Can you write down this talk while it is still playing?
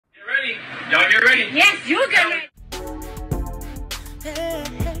ready. Y'all get ready. Yes, you get ready.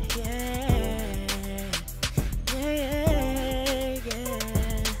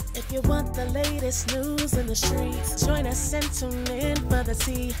 If you want the latest news in the streets, join us and tune in for the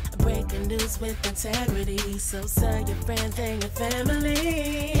tea. Breaking news with integrity. So tell your friends and your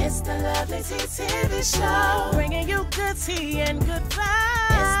family. It's the Lovelyti TV show, bringing you good tea and good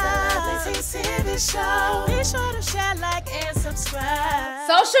vibes. It's the Lovelyti TV show. Be sure to share, like, and subscribe.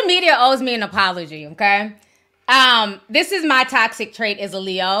 Social media owes me an apology, okay? This is my toxic trait as a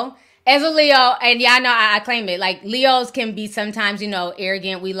Leo. As a Leo, and y'all know I claim it, like, Leos can be sometimes,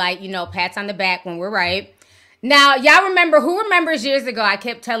 arrogant. We like, pats on the back when we're right. Now, y'all who remembers years ago, I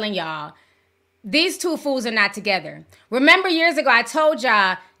kept telling y'all, these two fools are not together. Remember years ago, I told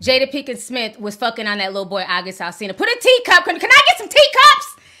y'all Jada Pinkett Smith was fucking on that little boy, August Alsina. Put a teacup, can I get some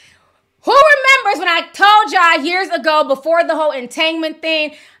teacups? Who remembers when I told y'all years ago, before the whole entanglement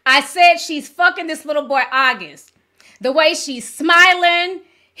thing, I said she's fucking this little boy, August. The way she's smiling,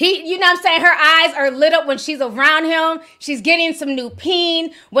 her eyes are lit up when she's around him. She's getting some new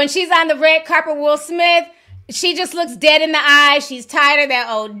peen. When she's on the red carpet, Will Smith, she just looks dead in the eyes. She's tired of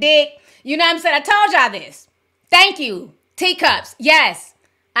that old dick. You know what I'm saying? I told y'all this. Thank you. Teacups. Yes.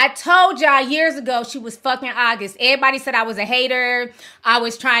 I told y'all years ago she was fucking August. Everybody said I was a hater. I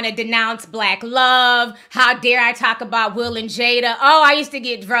was trying to denounce black love. How dare I talk about Will and Jada? Oh, I used to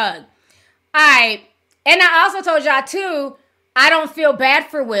get drugged. All right. And I also told y'all, too, I don't feel bad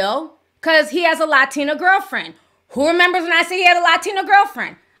for Will because he has a Latina girlfriend. Who remembers when I said he had a Latina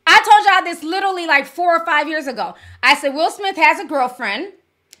girlfriend? I told y'all this literally like 4 or 5 years ago. I said Will Smith has a girlfriend.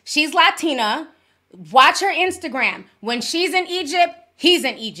 She's Latina. Watch her Instagram. When she's in Egypt, he's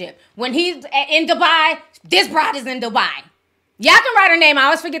in Egypt. When he's in Dubai, this broad is in Dubai. Y'all can write her name. I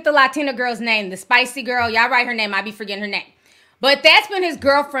always forget the Latina girl's name. The spicy girl. Y'all write her name. I be forgetting her name. But that's been his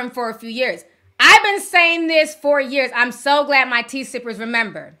girlfriend for a few years. I've been saying this for years. I'm so glad my tea sippers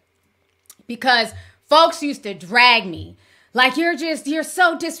remember. Because folks used to drag me. Like, you're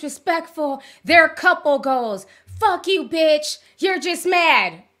so disrespectful. Their couple goals. Fuck you, bitch. You're just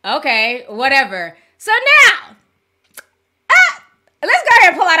mad. Okay, whatever. So now, let's go ahead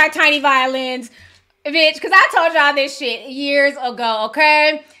and pull out our tiny violins, bitch. Because I told y'all this shit years ago,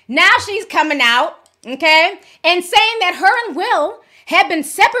 okay? Now she's coming out, okay? And saying that her and Will had been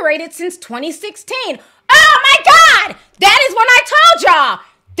separated since 2016. Oh my God! That is when I told y'all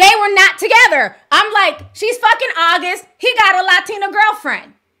they were not together. I'm like, she's fucking August. He got a Latina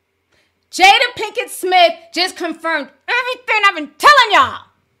girlfriend. Jada Pinkett Smith just confirmed everything I've been telling y'all.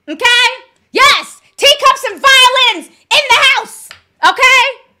 Okay? Yes! Teacups and violins in the house. Okay?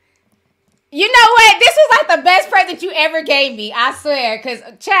 You know what? This was like the best present you ever gave me. I swear. Because,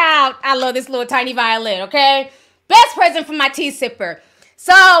 child, I love this little tiny violin. Okay? Best present for my tea sipper.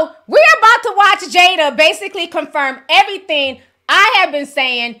 So, we're about to watch Jada basically confirm everything I have been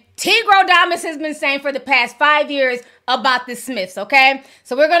saying, Tigro Damas has been saying for the past 5 years about the Smiths, okay?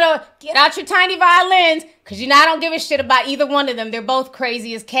 So, we're going to get out your tiny violins because I don't give a shit about either one of them. They're both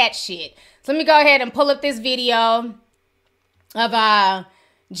crazy as cat shit. So, let me go ahead and pull up this video of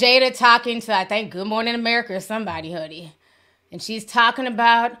Jada talking to, I think, Good Morning America or somebody, hoodie. And she's talking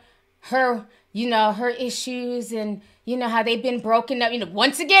about her her issues and, how they've been broken up.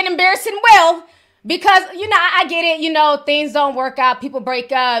 Once again, embarrassing Will. Because, I get it. Things don't work out. People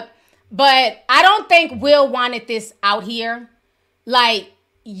break up. But I don't think Will wanted this out here. Like,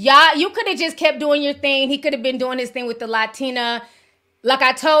 you could have just kept doing your thing. He could have been doing his thing with the Latina. Like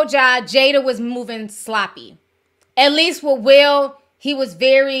I told y'all, Jada was moving sloppy. At least with Will, he was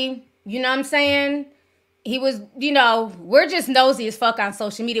very, you know what I'm saying? He was, we're just nosy as fuck on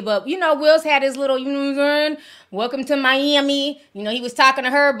social media. But, Will's had his little, welcome to Miami. He was talking to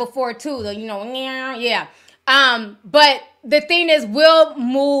her before, too. Yeah. But the thing is, Will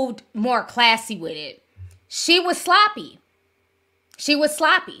moved more classy with it. She was sloppy.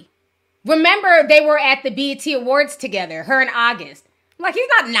 Remember, they were at the BET Awards together, her and August. Like, he's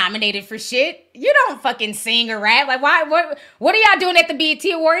not nominated for shit. You don't fucking sing or rap. Like, why? What are y'all doing at the BET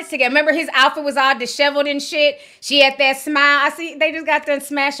Awards together? Remember, his outfit was all disheveled and shit. She had that smile. I see they just got done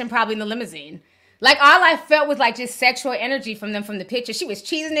smashing probably in the limousine. Like, all I felt was like just sexual energy from them from the picture. She was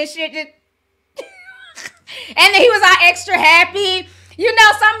cheesing this shit. And then he was all extra happy. So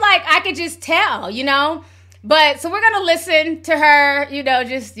I'm like, I could just tell, But, so we're going to listen to her,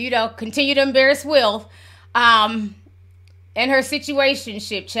 continue to embarrass Will. And her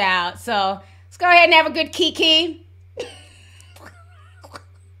situationship, child. So, let's go ahead and have a good kiki.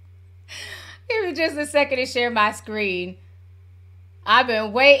 Give me just a second to share my screen. I've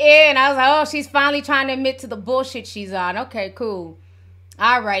been waiting. I was like, oh, she's finally trying to admit to the bullshit she's on. Okay, cool.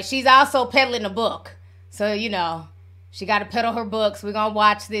 All right. She's also peddling a book. So, she got to peddle her books. We're going to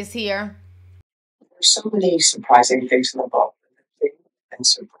watch this here. There's so many surprising things in the book. The thing that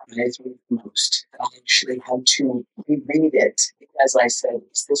surprised me the most, I actually had to reread it because I said,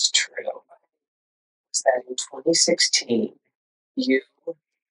 is this true? Is that in 2016, you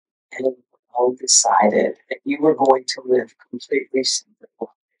and Will decided that you were going to live completely separate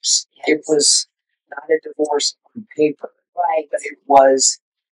lives. Yes. It was not a divorce on paper, right? But it was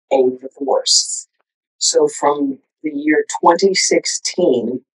a divorce. So from the year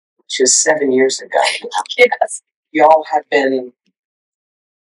 2016, which is 7 years ago, yes, y'all have been.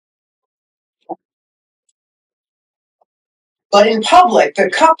 But in public, the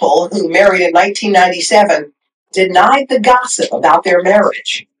couple, who married in 1997, denied the gossip about their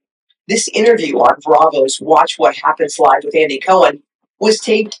marriage. This interview on Bravo's Watch What Happens Live with Andy Cohen was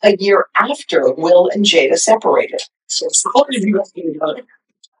taped a year after Will and Jada separated. So how long have you guys been together?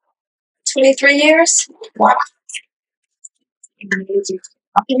 23 years. Wow.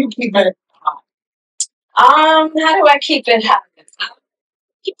 How can you keep it hot? How do I keep it hot?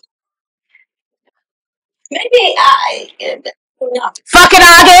 Maybe no. Fucking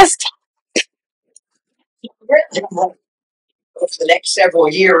August. Really? For the next several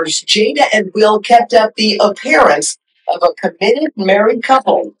years, Jada and Will kept up the appearance of a committed married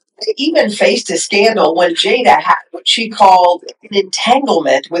couple. They even faced a scandal when Jada had what she called an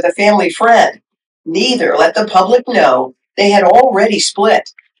entanglement with a family friend. Neither let the public know they had already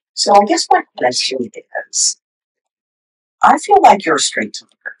split. So I guess my question is, I feel like you're a straight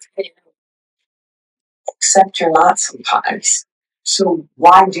talker, except you're not sometimes. So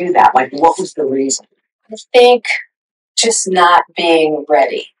why do that? Like, what was the reason? I think just not being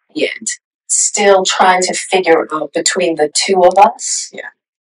ready yet. Still trying to figure out between the two of us,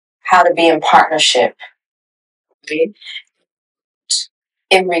 how to be in partnership. Right?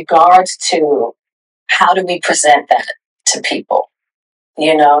 In regards to how do we present that to people, we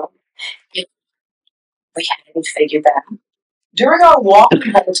hadn't figured that out. During our walk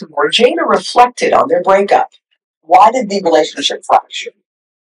in Baltimore, Jada reflected on their breakup. Why did the relationship fracture?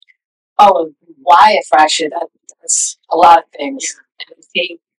 Oh, why it fractured? That's a lot of things. And I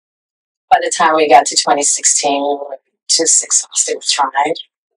think by the time we got to 2016, we were just exhausted with trying.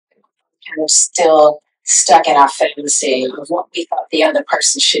 Kind of still stuck in our fantasy of what we thought the other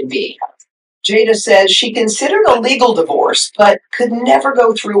person should be. Jada says she considered a legal divorce, but could never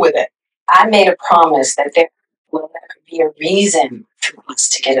go through with it. I made a promise that there will never be a reason for us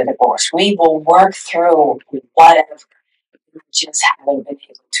to get a divorce. We will work through whatever. We just haven't been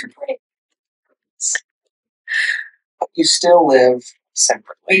able to break. But you still live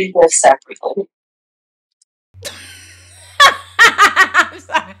separately. We live separately. I'm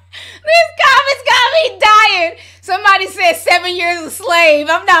sorry. These comments got me dying. Somebody said 7 years a slave.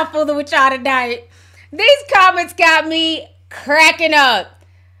 I'm not fooling with y'all tonight. These comments got me cracking up.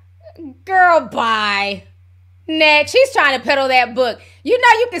 Girl, bye. Next, she's trying to peddle that book. You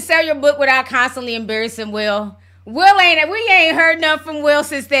know you can sell your book without constantly embarrassing Will. We ain't heard nothing from Will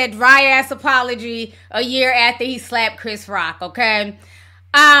since that dry ass apology a year after he slapped Chris Rock, okay?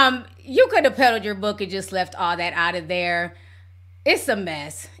 You could have peddled your book and just left all that out of there. It's a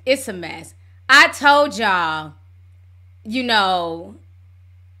mess. It's a mess. I told y'all, she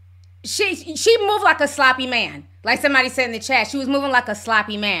moved like a sloppy man. Like somebody said in the chat, she was moving like a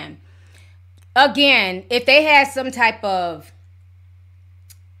sloppy man. Again, if they had some type of,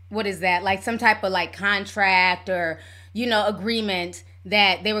 what is that? Like some type of like contract or, agreement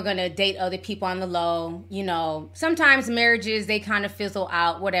that they were going to date other people on the low. Sometimes marriages, they kind of fizzle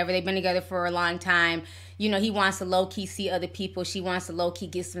out, whatever. They've been together for a long time. He wants to low-key see other people. She wants to low-key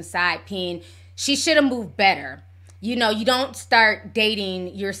get some side peen. She should have moved better. You don't start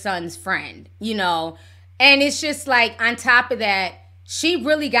dating your son's friend, And it's just like, on top of that, she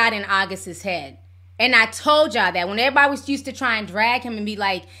really got in August's head. And I told y'all that when everybody was used to try and drag him and be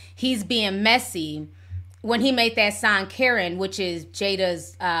like, he's being messy, when he made that song Karen, which is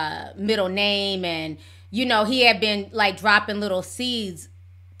Jada's middle name, and, he had been like dropping little seeds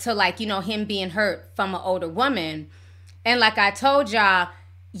to like, him being hurt from an older woman. And like I told y'all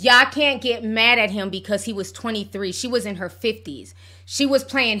can't get mad at him because he was 23. She was in her 50s. She was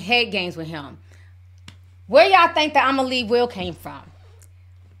playing head games with him. Where y'all think that Imma Leave Will came from?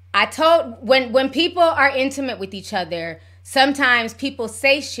 I told, when people are intimate with each other, sometimes people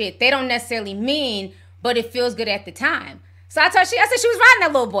say shit they don't necessarily mean, but it feels good at the time. So I said she was riding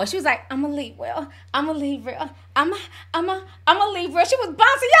that little boy. She was like, Imma Leave Will, Imma Leave Will, Imma Leave Will. She was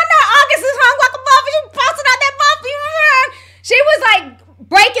bouncing. Y'all know August is hung like a muffin. She was bouncing out that muffin. She was like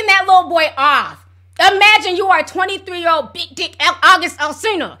breaking that little boy off. Imagine you are a 23-year-old big dick August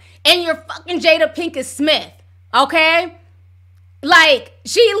Alsina and you're fucking Jada Pinkett Smith, okay? Like,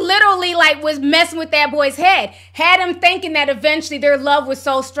 she literally, like, was messing with that boy's head. Had him thinking that eventually their love was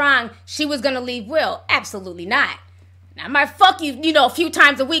so strong, she was going to leave Will. Absolutely not. I might fuck you, you know, a few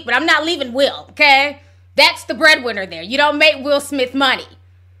times a week, but I'm not leaving Will, okay? That's the breadwinner there. You don't make Will Smith money.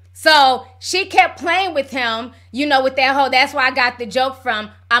 So she kept playing with him, you know, with that whole, that's why I got the joke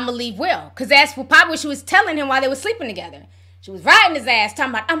from, I'ma leave Will. Because that's probably what she was telling him while they were sleeping together. She was riding his ass,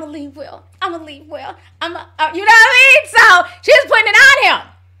 talking about, I'ma leave Will. I'ma leave Will. You know what I mean? So she was putting it on him.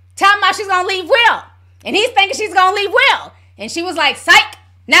 Talking about she's going to leave Will. And he's thinking she's going to leave Will. And she was like, psych,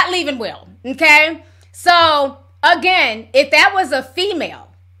 not leaving Will. Okay? So, again, if that was a female,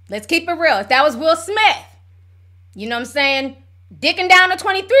 let's keep it real. If that was Will Smith, you know what I'm saying? Dicking down a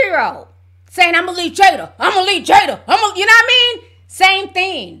 23-year-old. Saying, I'm going to leave Jada. I'm going to leave Jada. You know what I mean? Same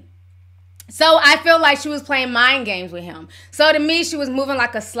thing. So I feel like she was playing mind games with him. So to me, she was moving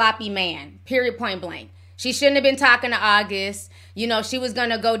like a sloppy man. Period, point blank. She shouldn't have been talking to August. You know, she was going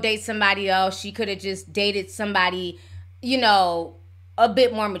to go date somebody else. She could have just dated somebody, you know, a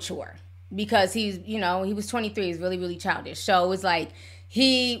bit more mature. Because he's, you know, he was 23. He's really, really childish. So it was like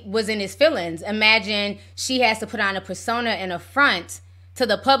he was in his feelings. Imagine she has to put on a persona and a front to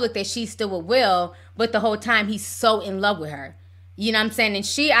the public that she's still with Will. But the whole time he's so in love with her. You know what I'm saying? And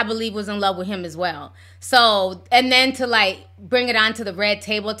she, I believe, was in love with him as well. So, and then to like bring it on to the red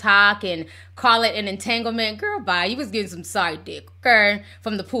table talk and call it an entanglement. Girl, bye. You was getting some side dick, okay?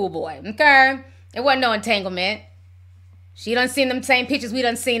 From the pool boy, okay? It wasn't no entanglement. She done seen them same pictures we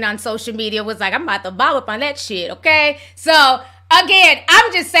done seen on social media. Was like, I'm about to bob up on that shit, okay? So, again,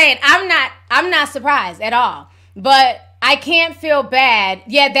 I'm just saying, I'm not surprised at all. But I can't feel bad.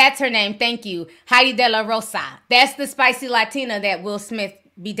 Yeah, that's her name. Thank you. Heidi De La Rosa. That's the spicy Latina that Will Smith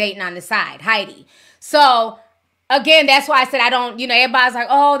be dating on the side. Heidi. So, again, that's why I said I don't, you know, everybody's like,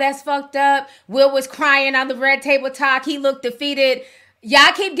 oh, that's fucked up. Will was crying on the red table talk. He looked defeated.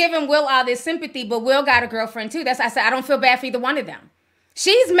 Y'all keep giving Will all this sympathy, but Will got a girlfriend too. That's why I said I don't feel bad for either one of them.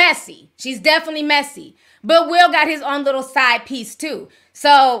 She's messy. She's definitely messy. But Will got his own little side piece too.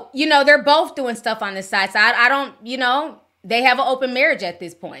 So, you know, they're both doing stuff on the side. So I don't, you know, they have an open marriage at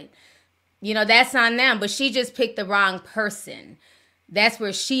this point. You know, that's on them. But she just picked the wrong person. That's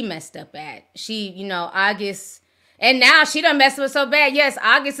where she messed up at. She, you know, August. And now she done messed with so bad. Yes,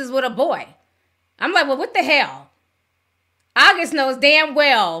 August is with a boy. I'm like, well, what the hell? August knows damn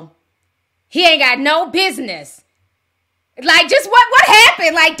well he ain't got no business. Like, just what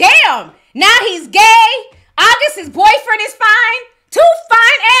happened? Like, damn. Now he's gay. August's boyfriend is fine. Two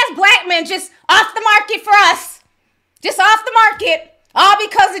fine-ass black men just off the market for us. Just off the market. All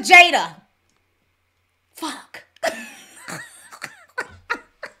because of Jada. Fuck.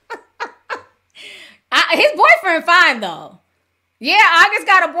 His boyfriend fine, though. Yeah, August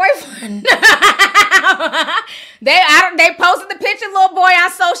got a boyfriend. They posted the picture, little boy,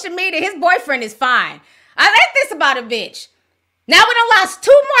 on social media. His boyfriend is fine. I like this about a bitch. Now we done lost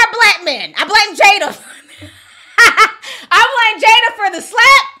two more black men. I blame Jada. I blame Jada for the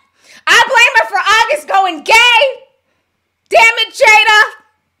slap. I blame her for August going gay. Damn it,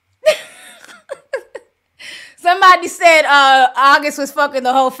 Jada. Somebody said August was fucking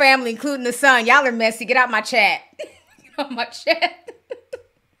the whole family, including the son. Y'all are messy. Get out my chat. Get out my chat.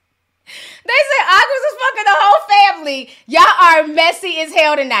 They said August was fucking the whole family. Y'all are messy as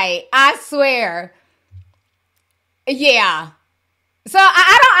hell tonight. I swear. Yeah. So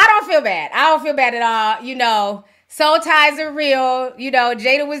I don't feel bad. I don't feel bad at all. You know, soul ties are real. You know,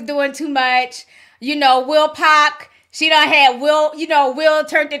 Jada was doing too much. You know, Will Pac. She done had Will, you know, Will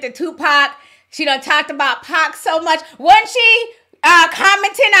turned into Tupac. She done talked about Pac so much. Wasn't she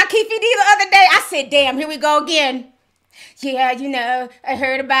commenting on Keefy D the other day? I said, damn, here we go again. Yeah, you know, I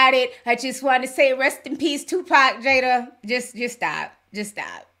heard about it. I just want to say rest in peace, Tupac, Jada. Just stop. Just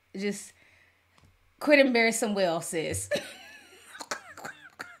stop. Just quit embarrassing Will, sis.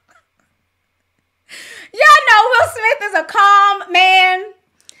 Y'all know Will Smith is a calm man.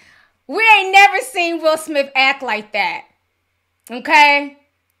 We ain't never seen Will Smith act like that. Okay?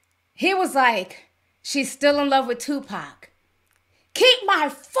 He was like, she's still in love with Tupac. Keep my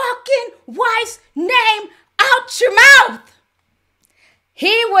fucking wife's name out your mouth.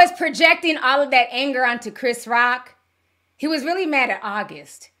 He was projecting all of that anger onto Chris Rock. He was really mad at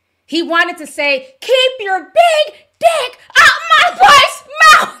August. He wanted to say, keep your big dick out my wife's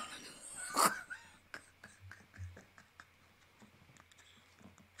mouth.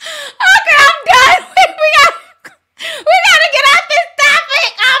 Okay, I'm done. We gotta get off this topic.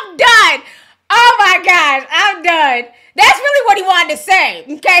 I'm done. Oh my gosh, I'm done. That's really what he wanted to say. day.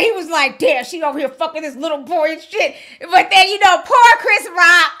 Okay, he was like, damn, she over here fucking this little boy and shit. But then, you know, poor Chris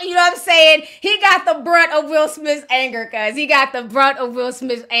Rock, you know what I'm saying? He got the brunt of Will Smith's anger, cuz. He got the brunt of Will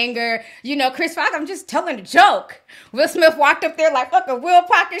Smith's anger. You know, Chris Rock, I'm just telling a joke. Will Smith walked up there like fucking Will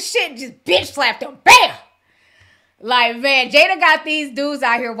pocket shit and just bitch slapped him. Bam! Like, man, Jada got these dudes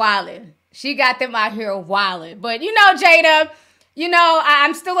out here wilding. She got them out here wilding. But, you know, Jada, you know,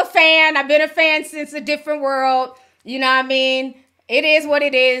 I'm still a fan. I've been a fan since A Different World. You know what I mean? It is what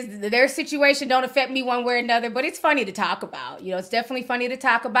it is. Their situation don't affect me one way or another, but it's funny to talk about. You know, it's definitely funny to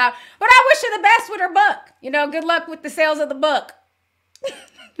talk about. But I wish her the best with her book. You know, good luck with the sales of the book.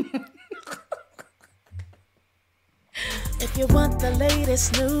 If you want the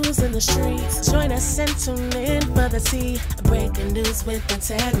latest news in the streets, join us and tune in for the tea. Breaking news with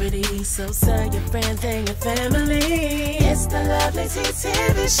integrity. So tell your friends and your family. It's the Lovelyti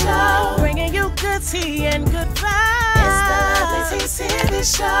TV show, bringing you good tea and good vibes. It's the Lovelyti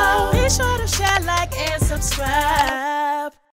TV show. Be sure to share, like, and subscribe.